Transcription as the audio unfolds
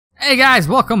Hey guys,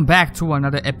 welcome back to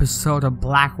another episode of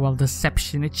Blackwell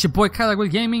Deception. It's your boy Karagol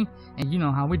Gaming, and you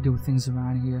know how we do things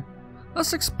around here.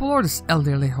 Let's explore this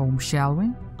elderly home, shall we?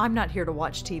 I'm not here to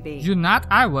watch TV. You're not?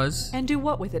 I was. And do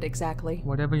what with it exactly?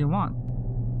 Whatever you want.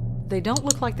 They don't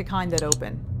look like the kind that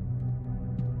open.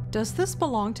 Does this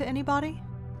belong to anybody?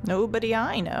 Nobody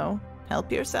I know.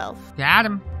 Help yourself. Got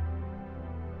him.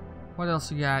 What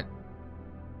else you got?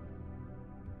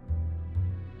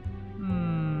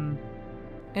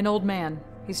 An old man.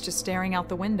 He's just staring out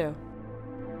the window.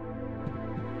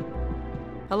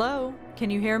 Hello? Can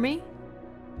you hear me?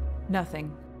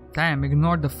 Nothing. Damn,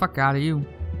 ignored the fuck out of you.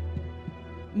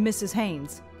 Mrs.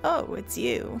 Haynes. Oh, it's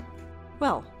you.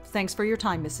 Well, thanks for your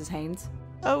time, Mrs. Haynes.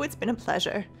 Oh, it's been a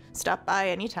pleasure. Stop by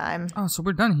anytime. Oh, so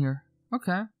we're done here.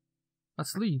 Okay.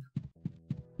 Let's leave.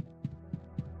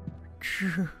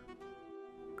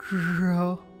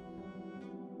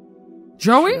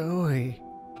 Joey?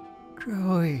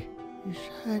 Joey, is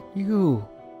that you?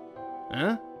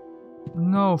 Huh?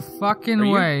 No fucking Are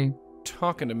you way.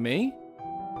 talking to me?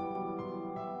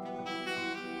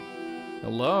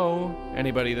 Hello?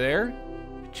 Anybody there?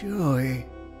 Joey,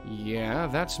 Yeah,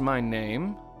 that's my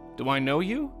name. Do I know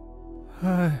you?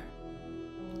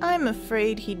 I'm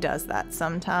afraid he does that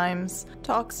sometimes.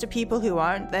 Talks to people who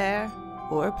aren't there.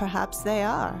 Or perhaps they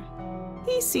are.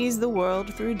 He sees the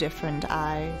world through different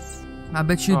eyes. I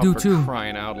bet you do for too.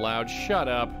 Crying out loud, shut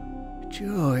up.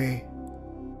 Joey,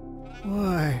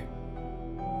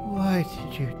 why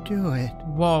did you do it?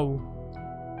 Whoa.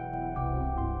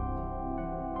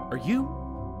 Are you?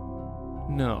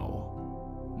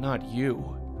 No, not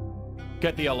you.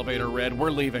 Get the elevator, Red.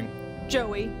 We're leaving.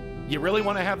 Joey. You really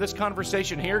want to have this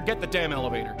conversation here? Get the damn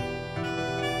elevator.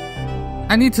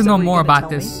 I need to So know are you more gonna about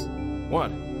tell this.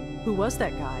 What? Who was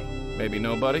that guy? Maybe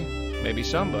nobody? Maybe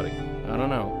somebody. I don't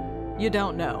know. You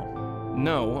don't know.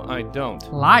 No, I don't.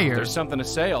 If Liar. there's something to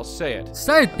say, I'll say it.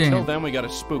 Say it Till then. then, we got a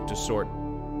spook to sort.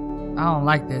 I don't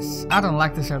like this. I don't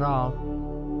like this at all.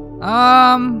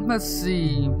 Let's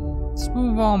see. Let's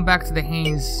move on back to the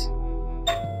Haynes.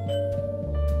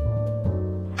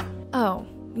 Oh,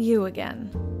 you again.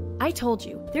 I told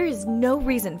you, there is no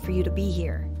reason for you to be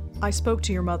here. I spoke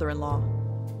to your mother-in-law.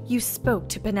 You spoke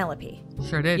to Penelope.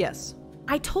 Sure did. Yes.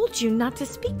 I told you not to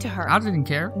speak to her. I didn't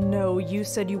care. No, you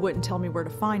said you wouldn't tell me where to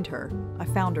find her. I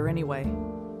found her anyway.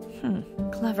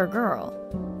 Clever girl.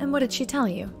 And what did she tell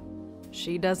you?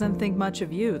 She doesn't think much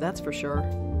of you, that's for sure.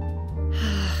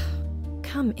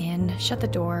 Come in, shut the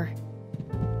door.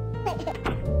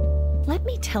 Let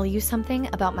me tell you something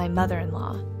about my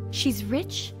mother-in-law. She's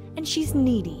rich and she's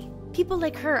needy. People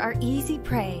like her are easy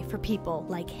prey for people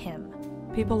like him.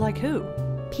 People like who?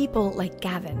 People like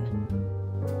Gavin.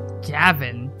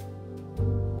 Gavin?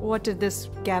 What did this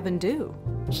Gavin do?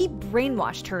 He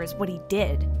brainwashed her is what he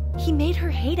did. He made her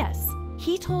hate us.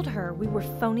 He told her we were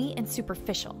phony and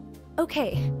superficial.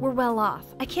 Okay, we're well off.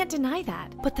 I can't deny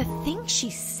that. But the thing she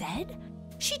said?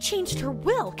 She changed her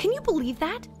will. Can you believe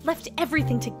that? Left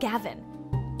everything to Gavin.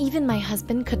 Even my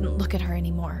husband couldn't look at her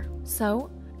anymore. So,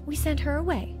 we sent her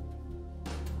away.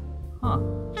 Huh.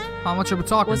 How much are we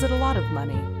talking? Was it a lot of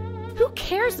money? Who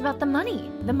cares about the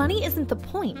money? The money isn't the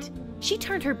point. She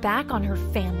turned her back on her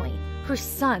family, her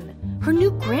son, her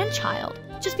new grandchild,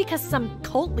 just because some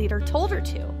cult leader told her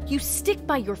to. You stick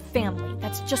by your family.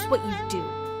 That's just what you do.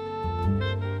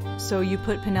 So you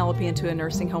put Penelope into a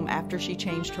nursing home after she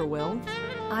changed her will?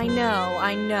 I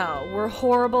know. We're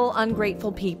horrible,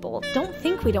 ungrateful people. Don't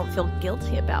think we don't feel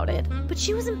guilty about it. But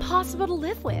she was impossible to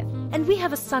live with. And we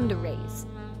have a son to raise.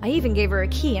 I even gave her a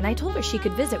key and I told her she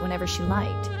could visit whenever she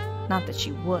liked. Not that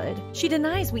she would. She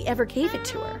denies we ever gave it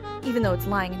to her, even though it's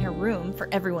lying in her room for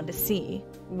everyone to see.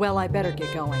 Well, I better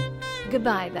get going.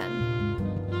 Goodbye, then.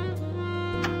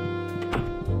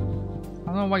 I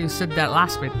don't know why you said that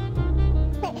last bit.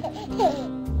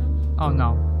 Oh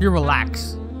no. You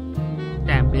relax.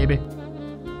 Damn, baby.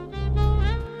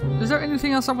 Is there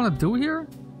anything else I want to do here?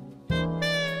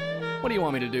 What do you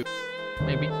want me to do?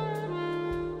 Maybe.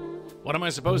 What am I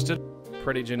supposed to?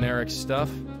 Pretty generic stuff.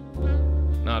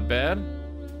 Not bad.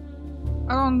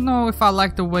 I don't know if I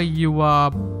like the way you,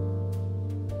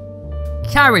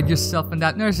 carried yourself in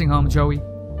that nursing home, Joey.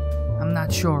 I'm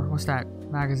not sure. What's that?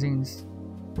 Magazines.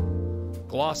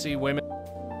 Glossy women.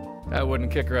 That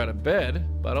wouldn't kick her out of bed,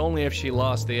 but only if she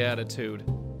lost the attitude.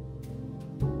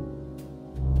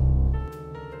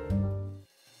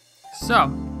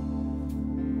 So.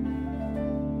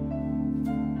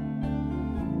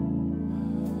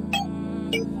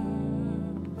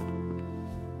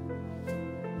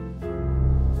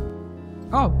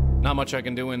 Oh, Not much I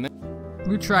can do in there.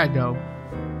 we tried though.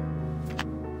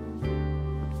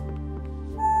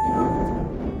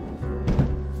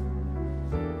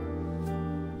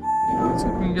 See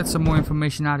if we can get some more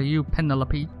information out of you,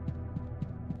 Penelope.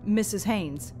 Mrs.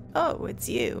 Haynes, Oh, it's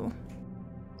you.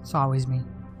 It's always me.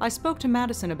 I spoke to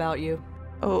Madison about you.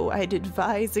 Oh, I'd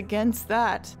advise against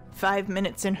that. 5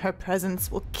 minutes in her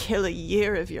presence will kill a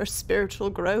year of your spiritual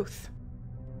growth.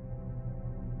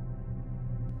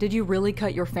 Did you really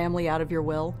cut your family out of your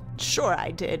will? Sure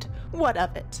I did. What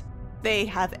of it? They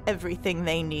have everything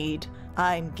they need.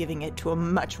 I'm giving it to a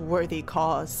much worthy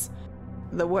cause.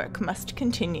 The work must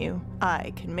continue.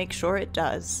 I can make sure it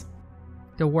does.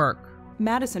 The work.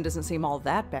 Madison doesn't seem all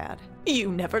that bad.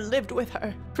 You never lived with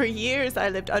her. For years I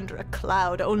lived under a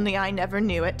cloud, only I never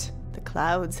knew it. The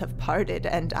clouds have parted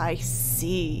and I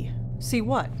see. See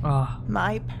what?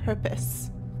 My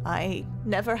purpose. I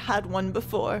never had one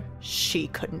before. She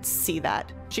couldn't see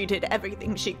that. She did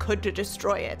everything she could to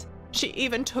destroy it. She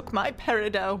even took my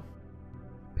peridot.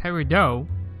 Peridot?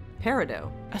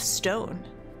 Peridot. A stone.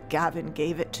 Gavin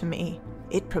gave it to me.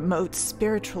 It promotes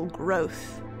spiritual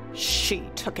growth. She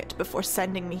took it before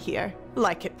sending me here,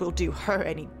 like it will do her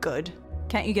any good.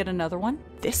 Can't you get another one?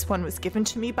 This one was given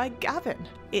to me by Gavin.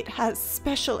 It has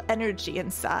special energy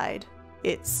inside.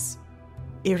 It's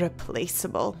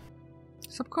irreplaceable.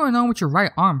 What's going on with your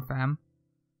right arm, fam?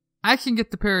 I can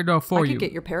get the peridot for you. I could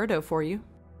get your peridot for you.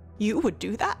 You would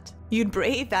do that? You'd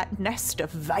brave that nest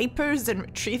of vipers and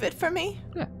retrieve it for me?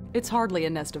 Yeah. It's hardly a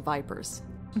nest of vipers.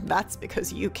 That's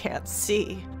because you can't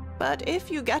see. But if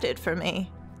you get it for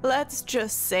me, let's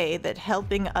just say that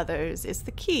helping others is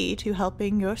the key to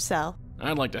helping yourself.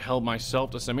 I'd like to help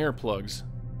myself to some earplugs.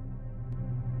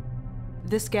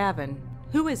 This Gavin,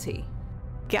 who is he?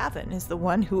 Gavin is the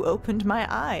one who opened my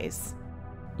eyes.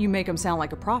 You make him sound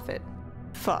like a prophet.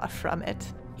 Far from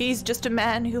it. He's just a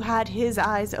man who had his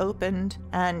eyes opened,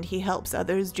 and he helps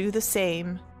others do the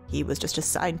same. He was just a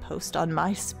signpost on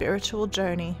my spiritual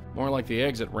journey. More like the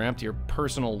exit ramp to your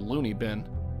personal loony bin.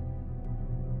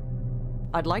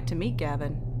 I'd like to meet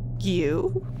Gavin.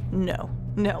 You? No,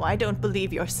 I don't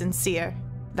believe you're sincere.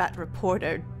 That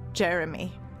reporter,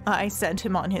 Jeremy, I sent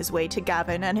him on his way to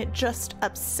Gavin, and it just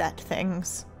upset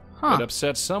things. Huh. It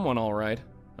upset someone, all right.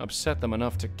 Upset them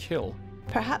enough to kill.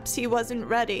 Perhaps he wasn't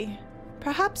ready.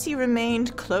 Perhaps he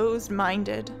remained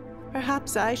closed-minded.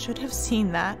 Perhaps I should have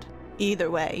seen that.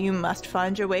 Either way, you must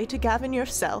find your way to Gavin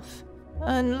yourself.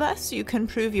 Unless you can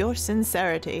prove your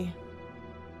sincerity.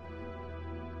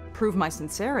 Prove my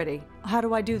sincerity? How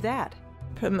do I do that?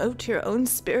 Promote your own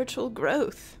spiritual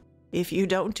growth. If you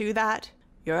don't do that,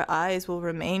 your eyes will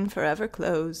remain forever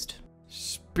closed.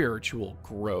 Spiritual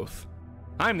growth.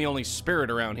 I'm the only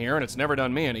spirit around here, and it's never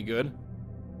done me any good.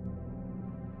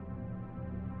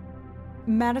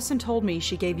 Madison told me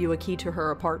she gave you a key to her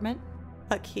apartment.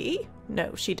 A key?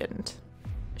 No, she didn't.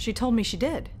 She told me she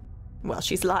did. Well,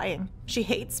 she's lying. She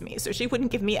hates me, so she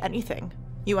wouldn't give me anything.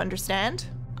 You understand?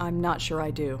 I'm not sure I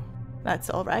do. That's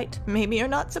all right. Maybe you're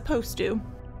not supposed to.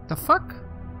 The fuck?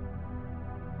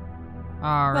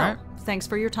 Alright. Well, thanks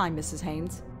for your time, Mrs.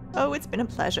 Haynes. Oh, it's been a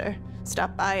pleasure.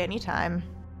 Stop by anytime.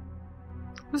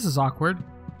 This is awkward.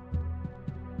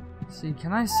 Let's see,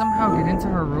 can I somehow get into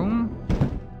her room?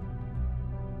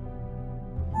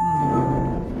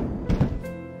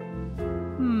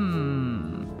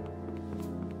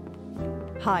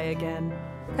 Hi again.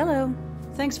 Hello.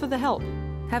 Thanks for the help.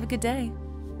 Have a good day.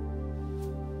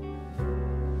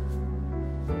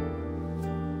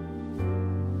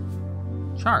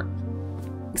 Chart.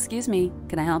 Excuse me,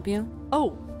 can I help you?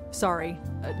 Oh, sorry.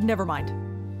 Never mind.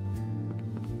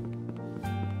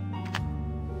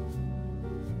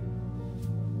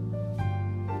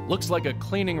 Looks like a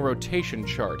cleaning rotation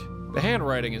chart. The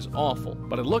handwriting is awful,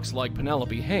 but it looks like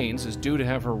Penelope Haynes is due to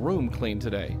have her room cleaned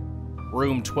today.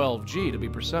 Room 12G to be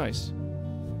precise.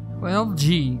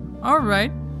 12G.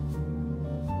 Alright.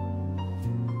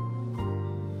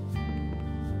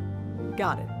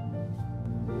 Got it.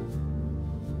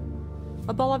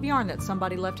 A ball of yarn that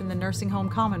somebody left in the nursing home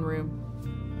common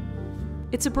room.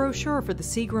 It's a brochure for the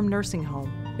Seagram nursing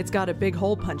home. It's got a big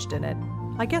hole punched in it.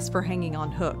 I guess for hanging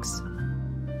on hooks.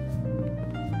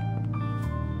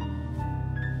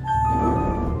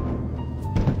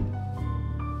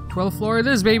 '12th floor it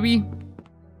is, baby.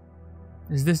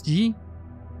 Is this G?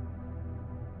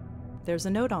 There's a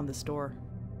note on this door.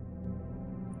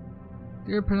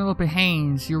 Dear Penelope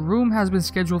Haynes, your room has been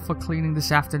scheduled for cleaning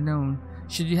this afternoon.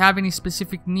 Should you have any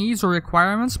specific needs or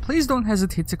requirements, please don't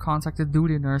hesitate to contact the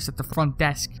duty nurse at the front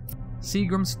desk.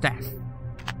 Seagram staff.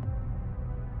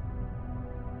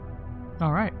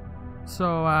 Alright.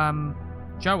 So,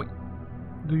 Joey,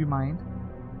 do you mind?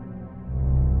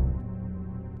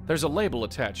 There's a label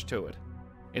attached to it.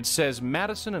 It says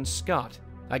Madison and Scott.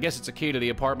 I guess it's a key to the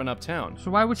apartment uptown.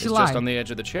 So why would she it's lie? Just on the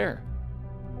edge of the chair.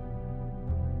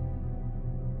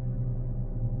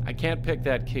 I can't pick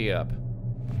that key up.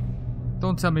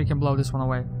 Don't tell me you can blow this one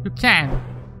away. You can!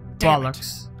 Damn it.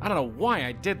 Bollocks. I don't know why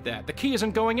I did that. The key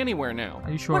isn't going anywhere now.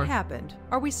 Are you sure? What happened?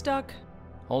 Are we stuck?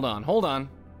 Hold on.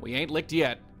 We ain't licked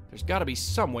yet. There's gotta be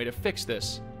some way to fix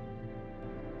this.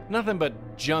 Nothing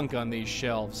but junk on these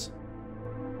shelves.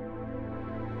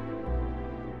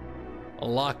 A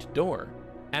locked door.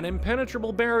 An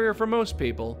impenetrable barrier for most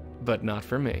people, but not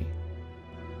for me.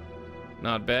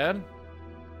 Not bad.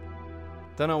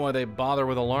 Don't know why they bother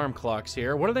with alarm clocks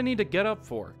here. What do they need to get up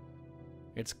for?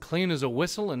 It's clean as a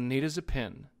whistle and neat as a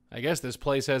pin. I guess this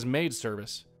place has maid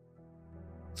service.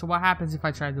 So what happens if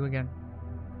I try to do it again?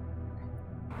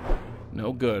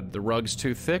 No good. The rug's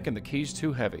too thick and the key's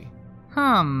too heavy.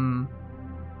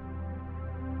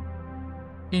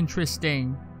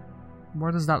 Interesting.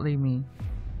 Where does that leave me?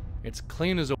 It's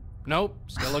clean as a... Nope,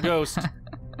 still a ghost.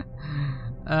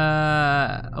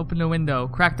 Open the window.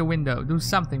 Crack the window. Do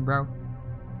something, bro.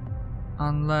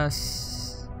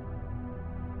 Unless...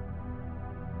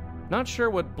 Not sure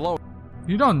what blow...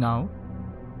 You don't know.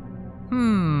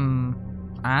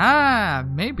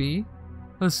 Maybe.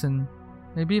 Listen.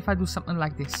 Maybe if I do something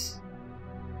like this.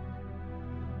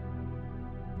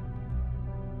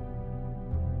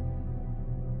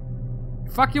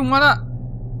 Fucking wanna...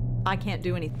 I can't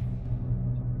do anything.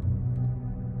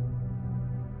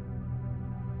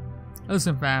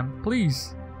 Listen, fam.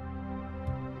 Please.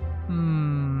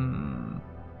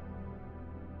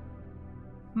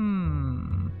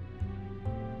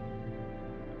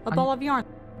 A ball of yarn.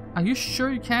 Are you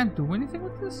sure you can't do anything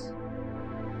with this?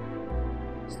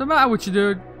 What's the matter with you,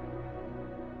 dude?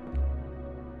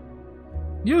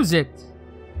 Use it.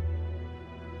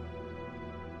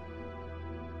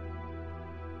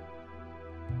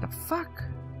 The fuck?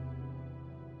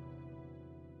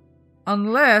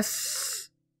 Unless...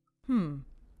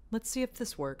 Let's see if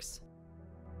this works.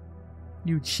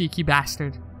 You cheeky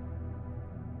bastard.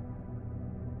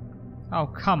 Oh,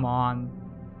 come on.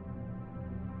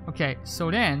 Okay,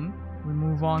 so then we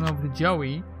move on over to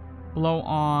Joey. Blow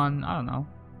on, I don't know.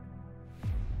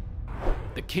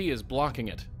 The key is blocking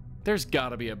it. There's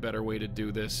gotta be a better way to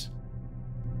do this.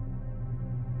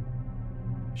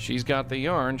 She's got the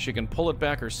yarn. She can pull it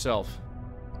back herself.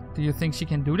 Do you think she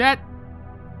can do that?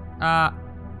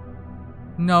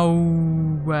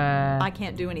 No. I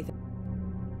can't do anything.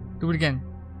 Do it again.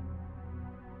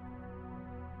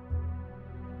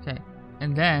 Okay,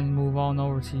 and then move on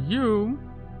over to you.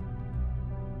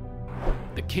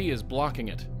 The key is blocking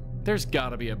it. There's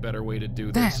gotta be a better way to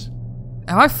do this.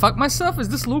 Have I fucked myself? Is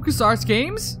this LucasArts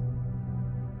Games?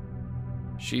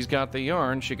 She's got the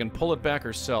yarn. She can pull it back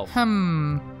herself.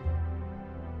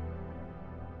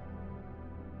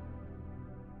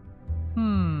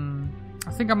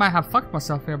 I think I might have fucked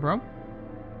myself here, bro.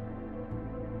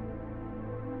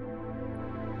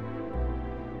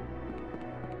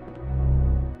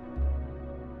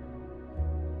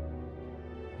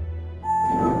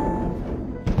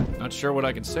 Not sure what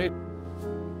I can say.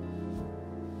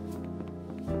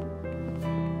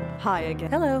 Hi again.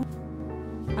 Hello.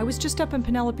 I was just up in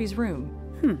Penelope's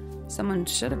room. Someone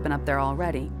should have been up there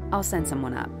already. I'll send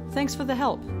someone up. Thanks for the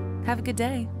help. Have a good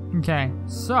day. Okay,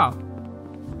 so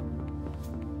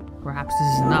perhaps this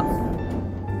is enough.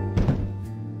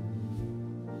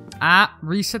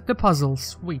 Reset the puzzle.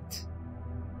 Sweet.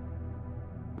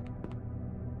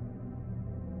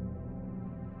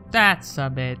 That's a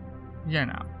bit, you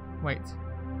know. Wait.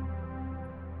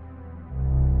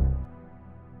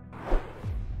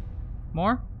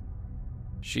 More?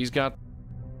 She's got...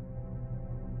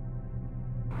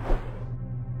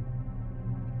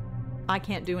 I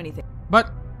can't do anything.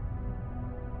 But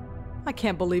I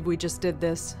can't believe we just did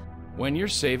this. When you're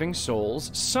saving souls,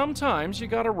 sometimes you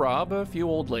gotta rob a few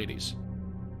old ladies.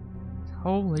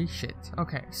 holy shit.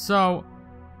 Okay, so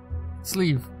let's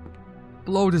leave.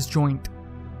 Blow this joint.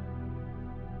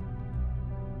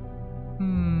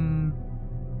 Can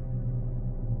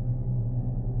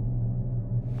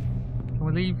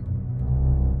we leave?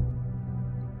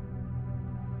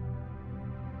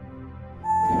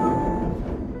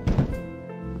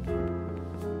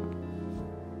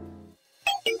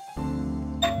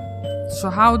 So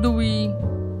how do we...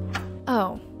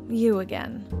 Oh, you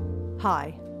again.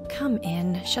 Hi. Come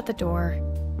in, shut the door.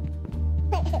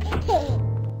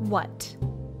 What?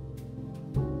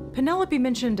 Penelope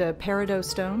mentioned a peridot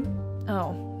stone.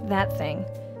 Oh, that thing.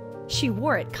 She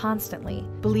wore it constantly,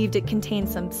 believed it contained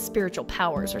some spiritual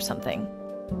powers or something.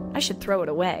 I should throw it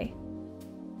away.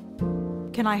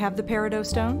 Can I have the peridot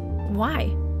stone?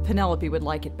 Why? Penelope would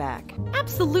like it back.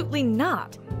 Absolutely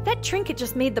not! That trinket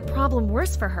just made the problem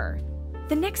worse for her.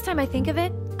 The next time I think of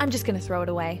it, I'm just gonna throw it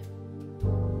away.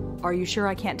 Are you sure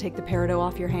I can't take the peridot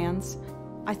off your hands?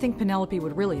 I think Penelope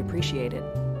would really appreciate it.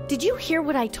 Did you hear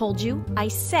what I told you? I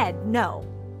said no.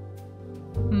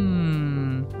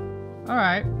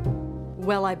 Alright.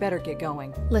 Well, I better get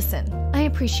going. Listen, I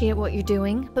appreciate what you're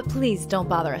doing, but please don't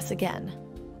bother us again.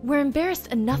 We're embarrassed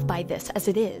enough by this as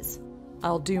it is.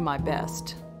 I'll do my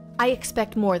best. I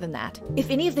expect more than that. If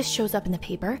any of this shows up in the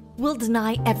paper, we'll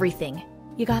deny everything.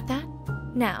 You got that?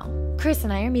 Now, Chris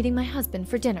and I are meeting my husband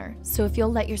for dinner, so if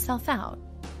you'll let yourself out.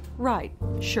 Right,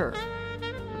 sure.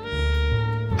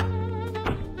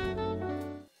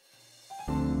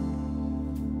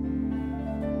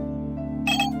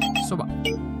 So,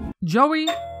 Joey?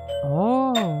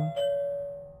 Oh.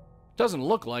 Doesn't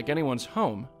look like anyone's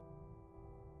home.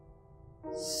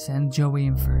 Send Joey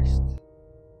in first.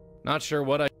 Not sure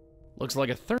what I... Looks like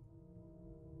a third...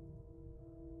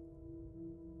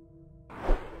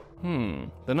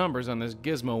 The numbers on this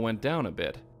gizmo went down a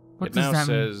bit. What it does now that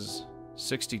mean? says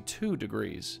 62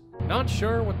 degrees. Not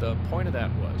sure what the point of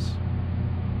that was.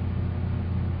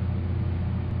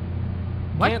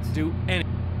 What? Can't do any...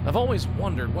 I've always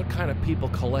wondered what kind of people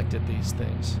collected these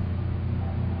things.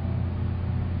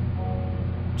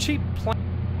 Cheap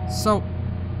So...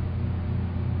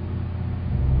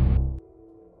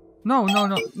 No.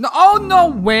 Oh, no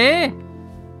way!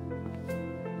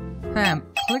 Pam,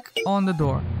 click on the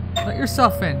door. Let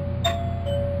yourself in.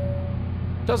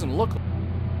 Doesn't look...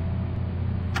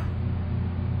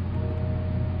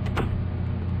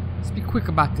 Let's be quick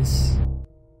about this.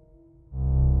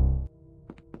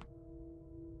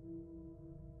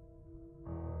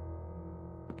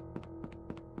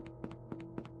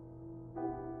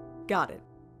 Got it.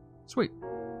 Sweet.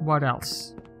 What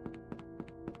else?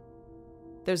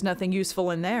 There's nothing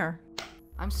useful in there.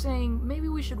 I'm saying maybe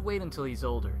we should wait until he's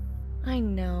older. I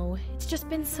know. It's just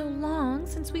been so long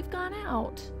since we've gone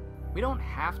out. We don't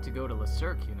have to go to Le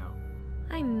Cirque, you know.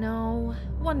 I know.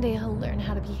 One day he'll learn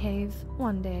how to behave.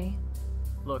 One day.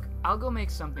 Look, I'll go make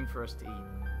something for us to eat.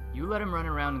 You let him run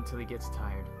around until he gets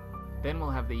tired. Then we'll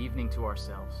have the evening to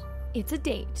ourselves. It's a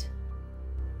date.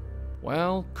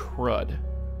 Well, crud.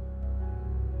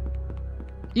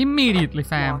 Immediately,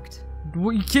 fam. Locked.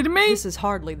 What, you kidding me? This is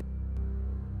hardly...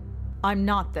 I'm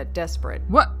not that desperate.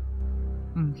 What?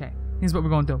 Okay, here's what we're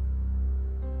gonna do.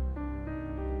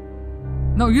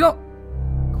 No, you don't.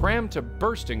 Crammed to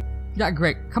bursting. Yeah,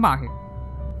 great. Come out here.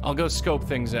 I'll go scope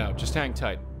things out. Just hang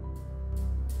tight.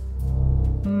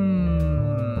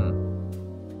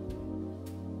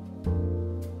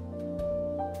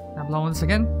 Now blowing this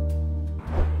again.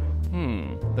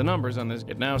 The numbers on this,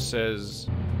 it now says...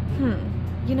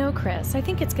 You know, Chris, I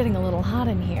think it's getting a little hot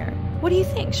in here. What do you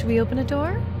think? Should we open a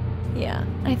door? Yeah,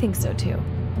 I think so too.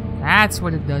 That's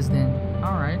what it does then.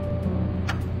 Alright.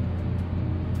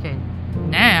 Okay.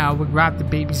 Now we'll grab the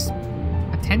baby's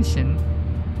attention.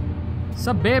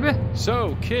 Sup, baby?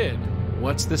 So, kid,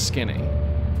 what's the skinny?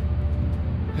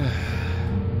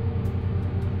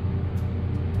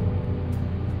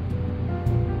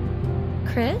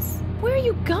 Chris, where are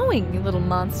you going, you little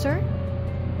monster?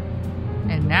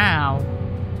 And now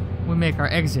we make our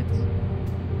exit.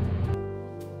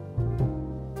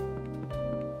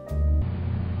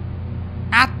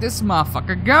 At this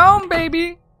motherfucker gone,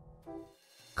 baby.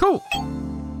 Cool.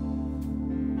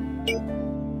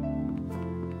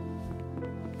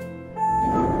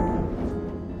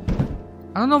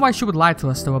 I don't know why she would lie to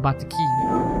us though about the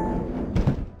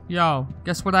key. Yo,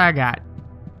 guess what I got?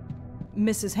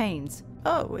 Mrs. Haynes,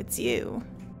 Oh, it's you.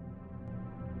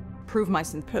 prove my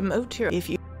Promote your if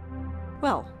you.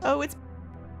 Well, Oh, it's.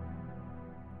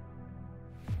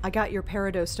 I got your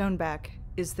peridot stone back.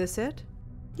 Is this it?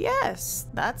 Yes,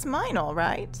 that's mine, all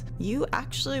right. You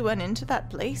actually went into that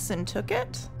place and took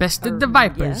it? Bested the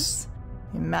Vipers. Yes.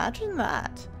 Imagine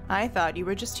that. I thought you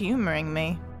were just humoring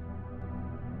me.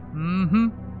 Mm-hmm.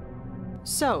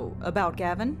 So, about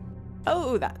Gavin?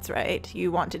 Oh, that's right.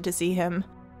 You wanted to see him.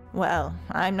 Well,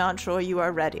 I'm not sure you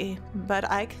are ready, but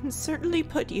I can certainly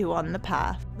put you on the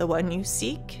path. The one you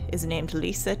seek is named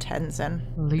Lisa Tenzin.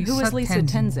 Lisa Who is Lisa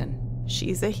Tenzin?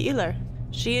 She's a healer.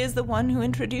 She is the one who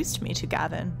introduced me to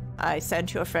Gavin. I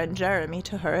sent your friend Jeremy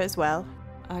to her as well.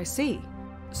 I see.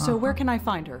 So where can I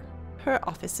find her? Her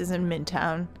office is in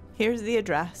Midtown. Here's the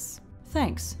address.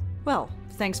 Thanks. Well,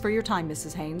 thanks for your time,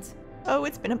 Mrs. Haynes. Oh,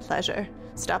 it's been a pleasure.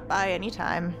 Stop by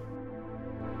anytime.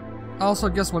 Also,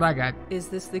 guess what I got? Is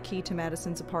this the key to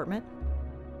Madison's apartment?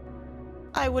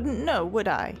 I wouldn't know, would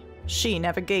I? She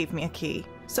never gave me a key,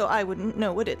 so I wouldn't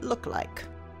know what it looked like.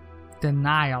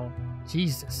 Denial.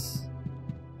 Jesus.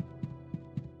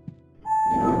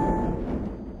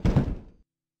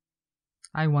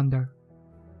 I wonder.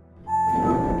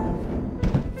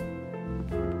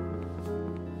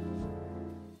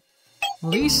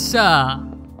 Lisa!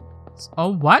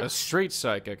 Oh, what? A street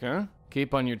psychic, huh?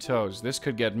 Keep on your toes. This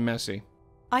could get messy.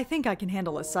 I think I can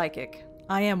handle a psychic.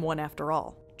 I am one after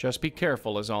all. Just be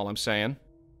careful is all I'm saying.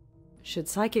 Should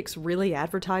psychics really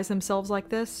advertise themselves like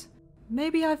this?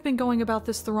 Maybe I've been going about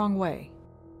this the wrong way.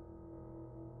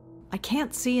 I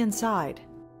can't see inside.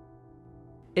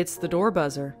 It's the door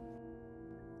buzzer.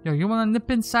 Yo, you wanna nip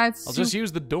inside? I'll just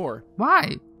use the door.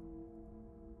 Why?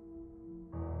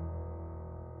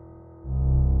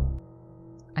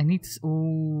 I need to...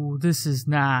 Ooh, this is...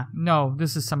 Nah. No,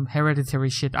 this is some hereditary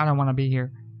shit. I don't wanna be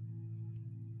here.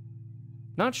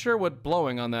 Not sure what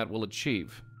blowing on that will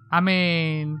achieve. I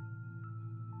mean...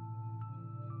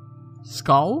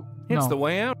 Skull? It's No. the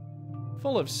way out.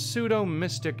 Full of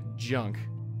pseudo-mystic junk.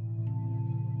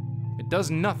 It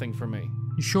does nothing for me.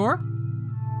 You sure?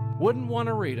 Wouldn't want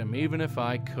to read them even if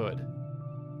I could.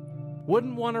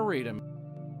 Wouldn't want to read them.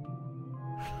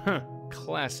 Huh,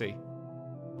 classy.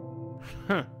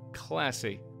 Huh,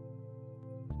 classy.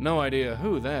 No idea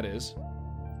who that is.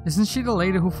 Isn't she the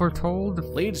lady who foretold the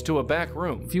Leads to a back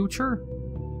room. future?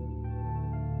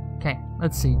 Okay,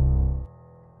 let's see.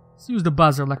 Let's use the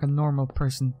buzzer like a normal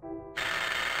person.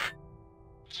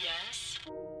 Yes,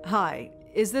 Hi,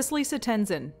 is this Lisa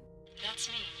Tenzin? that's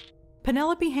me.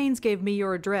 Penelope Haynes gave me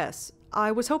your address.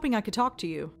 I was hoping I could talk to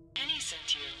you. Penny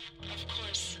sent you. Of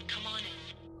course, come on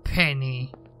in.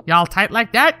 Penny. Y'all tight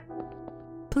like that?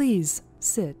 Please,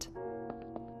 sit.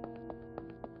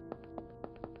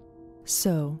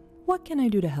 So, what can I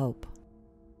do to help?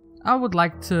 I would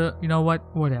like to, you know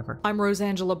what, whatever. I'm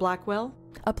Rosangela Blackwell.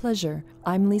 A pleasure.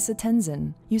 I'm Lisa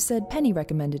Tenzin. You said Penny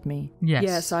recommended me. Yes.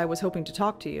 Yes, I was hoping to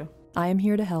talk to you. I am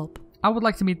here to help. I would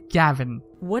like to meet Gavin.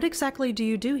 What exactly do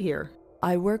you do here?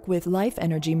 I work with life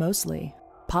energy mostly.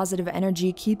 Positive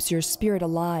energy keeps your spirit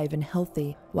alive and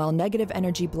healthy, while negative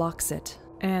energy blocks it.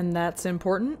 And that's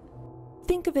important?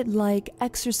 Think of it like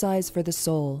exercise for the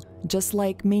soul. Just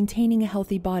like maintaining a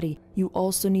healthy body, you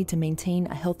also need to maintain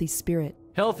a healthy spirit.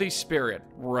 Healthy spirit,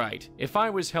 right. If I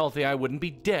was healthy, I wouldn't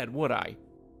be dead, would I?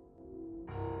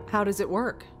 How does it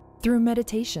work? Through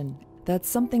meditation. That's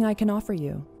something I can offer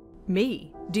you.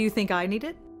 Me? Do you think I need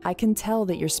it? I can tell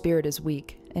that your spirit is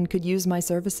weak and could use my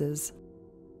services.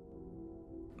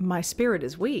 My spirit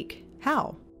is weak.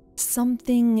 How?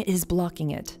 Something is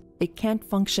blocking it. It can't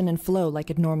function and flow like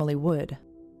it normally would.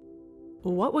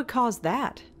 What would cause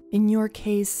that? In your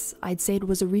case, I'd say it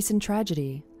was a recent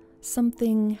tragedy.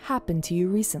 Something happened to you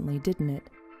recently, didn't it?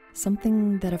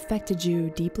 Something that affected you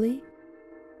deeply?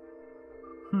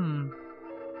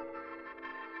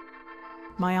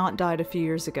 My aunt died a few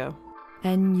years ago.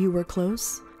 And you were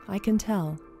close? I can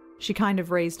tell. She kind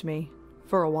of raised me.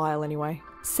 For a while, anyway.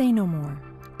 Say no more.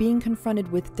 Being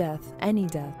confronted with death, any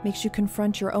death, makes you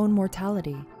confront your own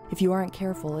mortality. If you aren't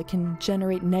careful, it can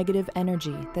generate negative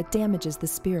energy that damages the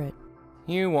spirit.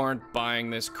 You aren't buying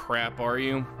this crap, are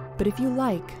you? But if you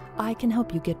like, I can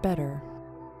help you get better.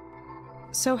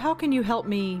 So how can you help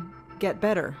me get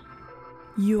better?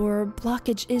 Your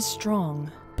blockage is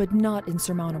strong, but not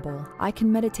insurmountable. I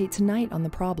can meditate tonight on the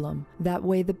problem. That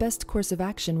way, the best course of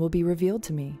action will be revealed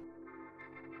to me.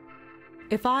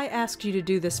 If I asked you to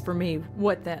do this for me,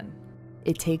 what then?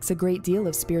 It takes a great deal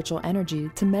of spiritual energy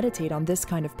to meditate on this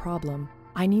kind of problem.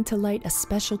 I need to light a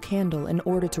special candle in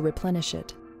order to replenish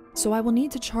it. So I will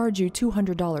need to charge you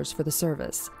 $200 for the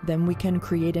service. Then we can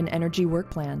create an energy work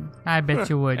plan. I bet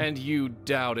you would. And you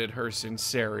doubted her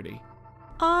sincerity.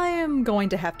 I am going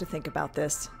to have to think about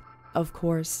this. Of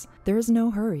course, there is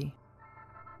no hurry.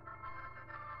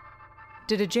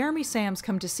 Did a Jeremy Sams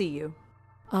come to see you?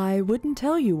 I wouldn't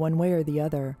tell you one way or the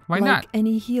other. Why like not?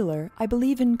 Any healer, I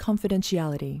believe in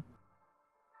confidentiality.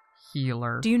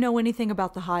 Healer. Do you know anything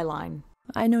about the High Line?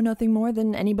 I know nothing more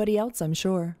than anybody else, I'm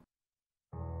sure.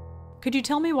 Could you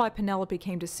tell me why Penelope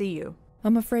came to see you?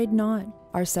 I'm afraid not.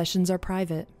 Our sessions are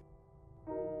private.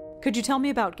 Could you tell me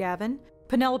about Gavin?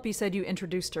 Penelope said you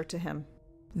introduced her to him.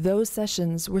 Those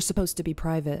sessions were supposed to be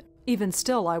private. Even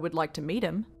still, I would like to meet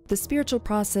him. The spiritual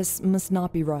process must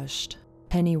not be rushed.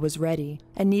 Penny was ready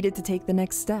and needed to take the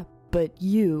next step. But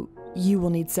you will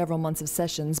need several months of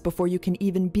sessions before you can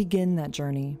even begin that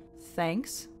journey.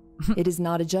 Thanks. It is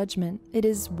not a judgment. It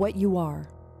is what you are.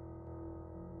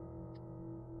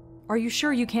 Are you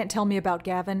sure you can't tell me about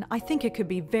Gavin? I think it could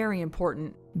be very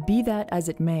important. Be that as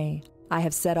it may, I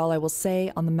have said all I will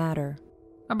say on the matter.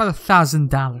 How about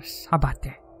 $1,000? How about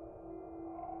that?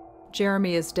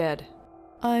 Jeremy is dead.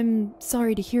 I'm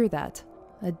sorry to hear that.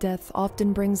 A death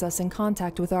often brings us in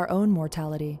contact with our own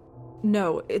mortality.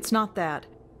 No, it's not that.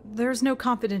 There's no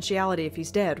confidentiality if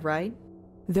he's dead, right?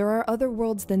 There are other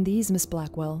worlds than these, Miss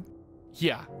Blackwell.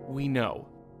 Yeah, we know.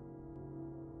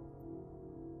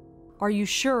 Are you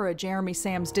sure Jeremy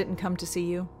Sams didn't come to see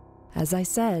you? As I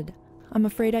said, I'm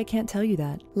afraid I can't tell you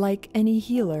that. Like any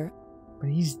healer. But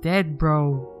he's dead,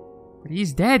 bro. But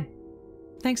he's dead.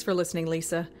 Thanks for listening,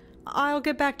 Lisa. I'll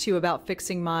get back to you about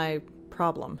fixing my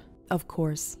problem. Of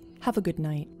course. Have a good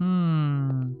night.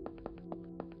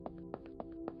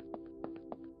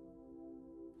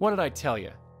 What did I tell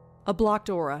you? A blocked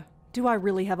aura. Do I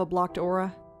really have a blocked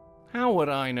aura? How would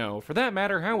I know? For that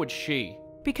matter, how would she?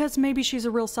 Because maybe she's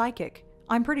a real psychic.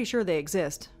 I'm pretty sure they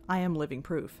exist. I am living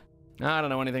proof. I don't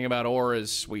know anything about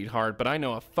auras, sweetheart, but I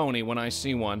know a phony when I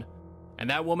see one. And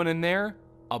that woman in there?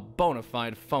 A bona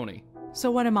fide phony.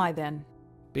 So what am I then?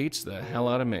 Beats the hell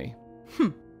out of me.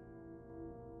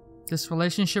 This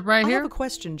relationship right I here? have a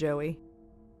question, Joey.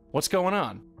 What's going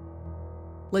on?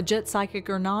 Legit psychic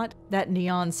or not, that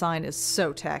neon sign is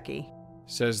so tacky.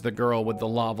 Says the girl with the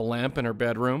lava lamp in her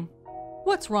bedroom.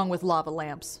 What's wrong with lava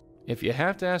lamps? If you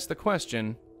have to ask the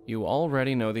question, you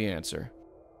already know the answer.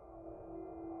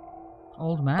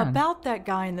 Old man. About that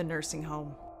guy in the nursing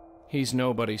home. He's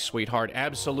nobody, sweetheart.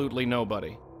 Absolutely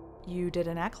nobody. You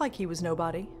didn't act like he was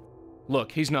nobody.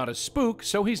 Look, he's not a spook,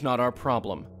 so he's not our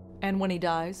problem. And when he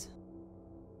dies?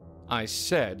 I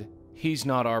said he's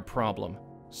not our problem,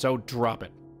 so drop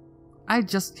it. I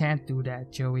just can't do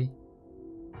that, Joey.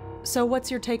 So what's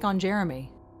your take on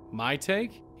Jeremy? My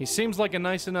take? He seems like a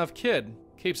nice enough kid.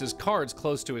 Keeps his cards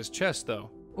close to his chest,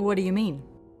 though. What do you mean?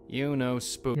 You know,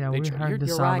 spook. Yeah, we heard this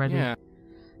you're right, already. Yeah.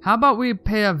 How about we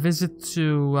pay a visit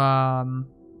to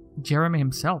Jeremy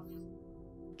himself?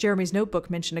 Jeremy's notebook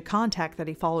mentioned a contact that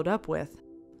he followed up with.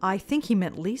 I think he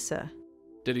meant Lisa.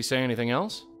 Did he say anything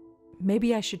else?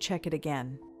 Maybe I should check it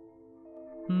again.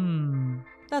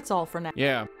 That's all for now.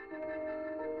 Yeah.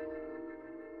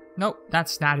 Nope,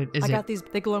 that's not it, is I it? got these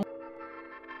big glowing...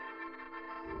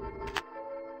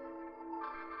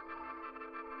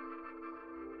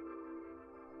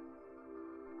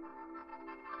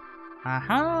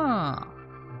 Aha!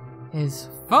 His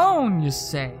phone, you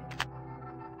say?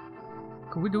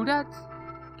 Can we do that?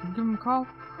 Can we give him a call?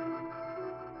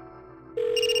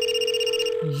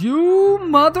 You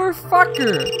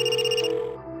motherfucker!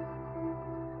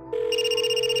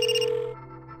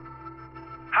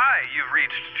 Hi, you've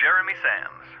reached Jeremy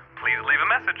Sams. Please leave a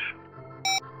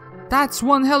message. That's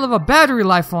one hell of a battery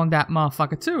life on that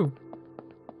motherfucker, too.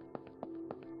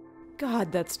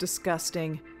 God, that's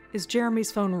disgusting. Is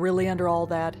Jeremy's phone really under all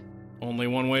that? Only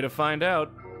one way to find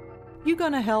out. You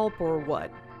gonna help or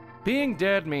what? Being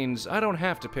dead means I don't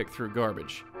have to pick through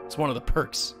garbage. It's one of the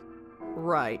perks.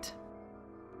 Right.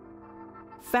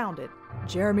 Found it.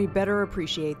 Jeremy better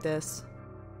appreciate this.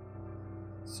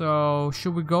 So,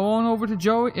 should we go on over to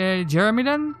Jeremy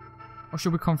then? Or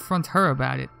should we confront her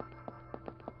about it?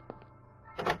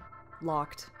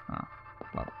 Locked. Oh,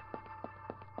 well.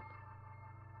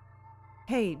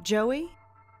 Hey, Joey?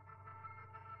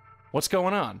 What's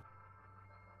going on?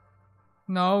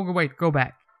 No, wait, go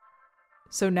back.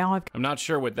 So now I'm not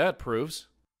sure what that proves.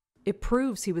 It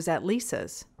proves he was at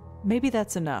Lisa's. Maybe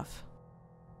that's enough.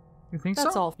 You think so?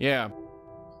 That's all. Yeah.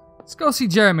 Let's go see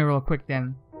Jeremy real quick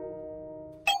then.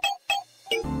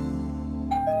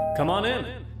 Come on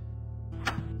in.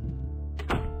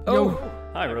 Yo.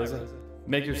 Hi, Rosa.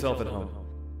 Make yourself at home.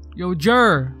 Yo,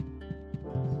 Jer.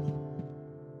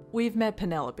 We've met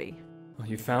Penelope. Oh,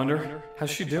 you found her?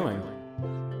 How's she doing?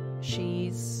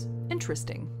 She's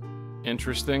interesting.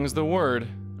 Interesting's the word.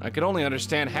 I could only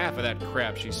understand half of that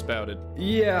crap she spouted.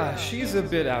 Yeah, she's a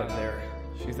bit out there.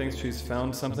 She thinks she's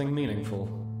found something meaningful.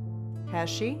 Has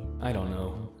she? I don't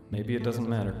know. Maybe it doesn't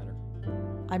matter.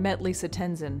 I met Lisa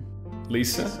Tenzin.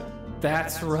 Lisa?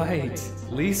 That's right.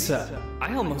 Lisa.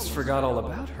 I almost forgot all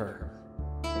about her.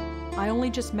 I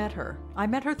only just met her. I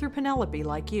met her through Penelope,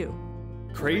 like you.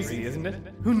 Crazy, isn't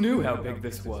it? Who knew how big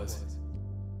this was?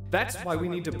 That's why we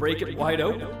need to break it wide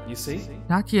open, you see?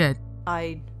 Not yet.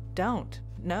 I don't.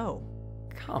 No.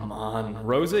 Come on,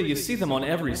 Rosa, you see them on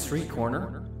every street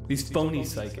corner. These phony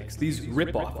psychics, these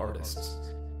rip-off artists.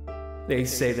 They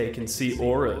say they can see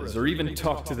auras or even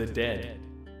talk to the dead.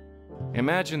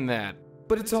 Imagine that.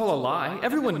 But it's all a lie.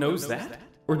 Everyone knows that.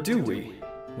 Or do we?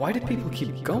 Why do people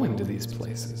keep going to these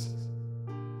places?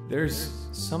 There's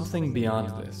something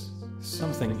beyond this.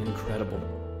 Something incredible.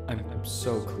 I'm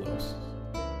so close.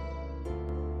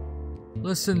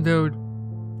 Listen, dude.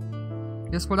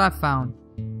 Guess what I found?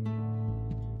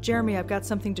 Jeremy, I've got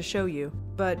something to show you.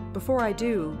 But before I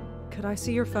do, could I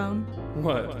see your phone?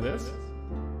 What, this?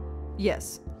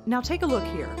 Yes. Now take a look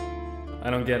here.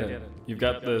 I don't get it. You've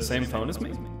got the same phone as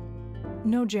me?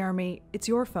 No, Jeremy, it's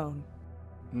your phone.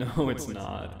 No, it's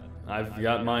not. I've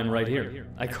got mine right here.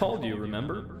 I called you,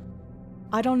 remember?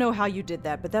 I don't know how you did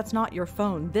that, but that's not your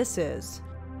phone. This is.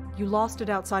 You lost it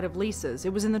outside of Lisa's.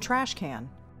 It was in the trash can.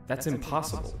 That's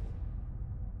impossible.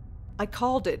 I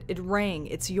called it. It rang.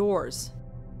 It's yours.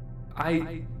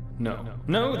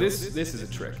 No, this is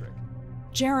a trick.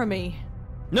 Jeremy.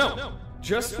 No!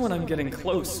 Just when I'm getting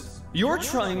close, you're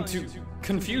trying to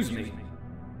confuse me.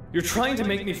 You're trying to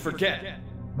make me forget.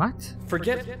 What?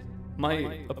 Forget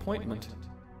my appointment.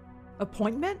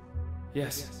 Appointment?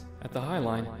 Yes, at the High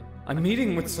Line. I'm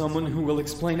meeting with someone who will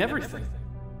explain everything.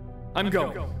 I'm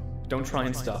going. Don't try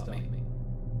and stop me.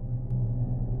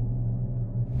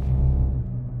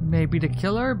 Maybe the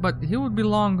killer, but he would be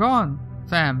long gone.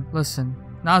 Fam, listen.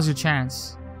 Now's your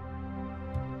chance.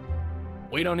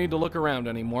 We don't need to look around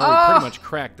anymore. We pretty much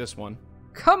cracked this one.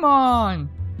 Come on!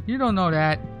 You don't know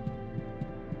that.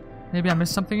 Maybe I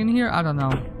missed something in here? I don't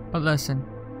know. But listen.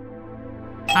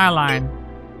 Highline.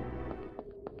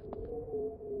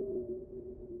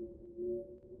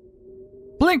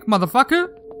 Blink,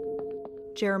 motherfucker!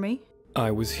 Jeremy?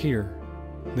 I was here.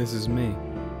 This is me.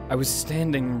 I was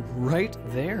standing right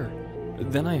there.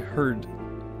 Then I heard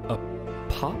a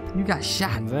pop. You got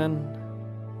shot. And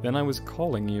then I was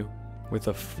calling you with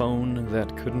a phone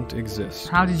that couldn't exist.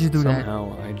 How did you do that?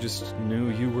 Somehow, I just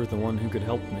knew you were the one who could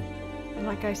help me.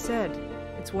 Like I said,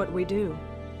 it's what we do.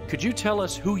 Could you tell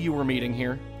us who you were meeting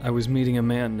here? I was meeting a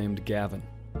man named Gavin.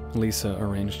 Lisa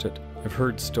arranged it. I've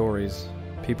heard stories.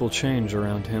 People change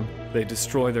around him. They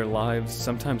destroy their lives,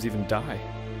 sometimes even die.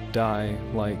 Die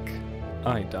like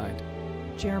I died.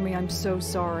 Jeremy, I'm so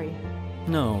sorry.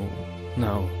 No,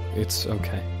 it's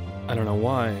okay. I don't know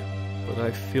why, but I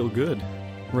feel good.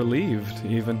 Relieved,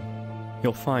 even.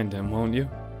 You'll find him, won't you?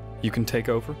 You can take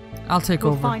over? I'll take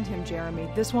We'll over. find him, Jeremy.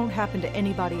 This won't happen to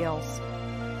anybody else.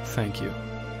 Thank you.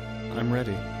 I'm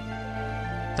ready.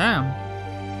 Damn.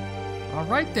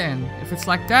 Alright then. If it's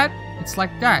like that, it's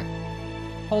like that.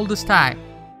 Hold us tight.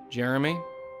 Jeremy,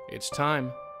 it's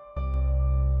time.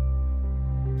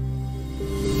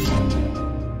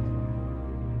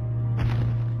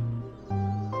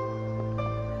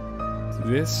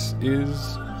 This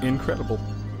is incredible.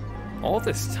 All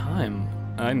this time,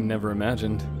 I never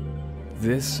imagined.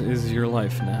 This is your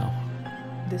life now.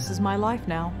 This is my life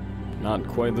now. Not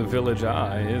quite the village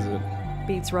eye, is it?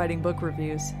 Beats writing book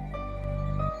reviews.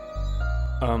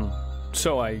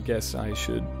 So I guess I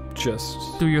should just...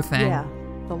 Do your thing. Yeah,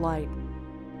 the light.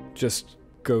 Just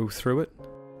go through it?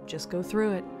 Just go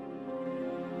through it.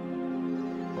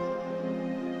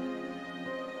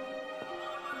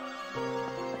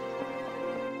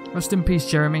 Rest in peace,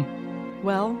 Jeremy.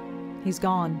 Well, he's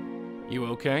gone. You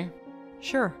okay?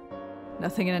 Sure.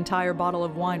 Nothing an entire bottle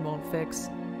of wine won't fix.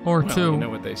 Or Well, two. you know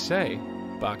what they say.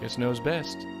 Bacchus knows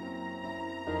best.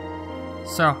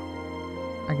 So,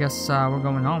 I guess we're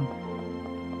going home.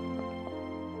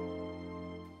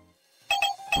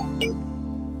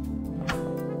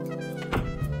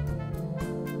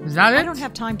 Is that it? I don't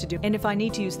have time to do, and if I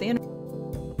need to use the internet.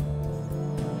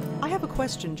 I have a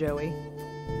question, Joey.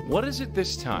 What is it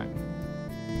this time?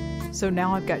 So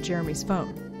now I've got Jeremy's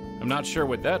phone. I'm not sure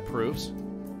what that proves.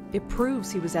 It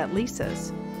proves he was at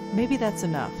Lisa's. Maybe that's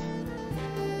enough.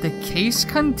 The case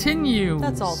continues.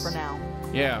 That's all for now.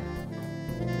 Yeah.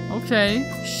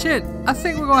 Okay, shit. I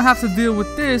think we're gonna have to deal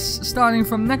with this starting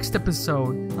from next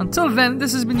episode. Until then,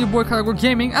 this has been your boy Karagol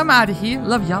Gaming. I'm out of here.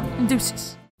 Love y'all and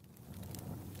deuces.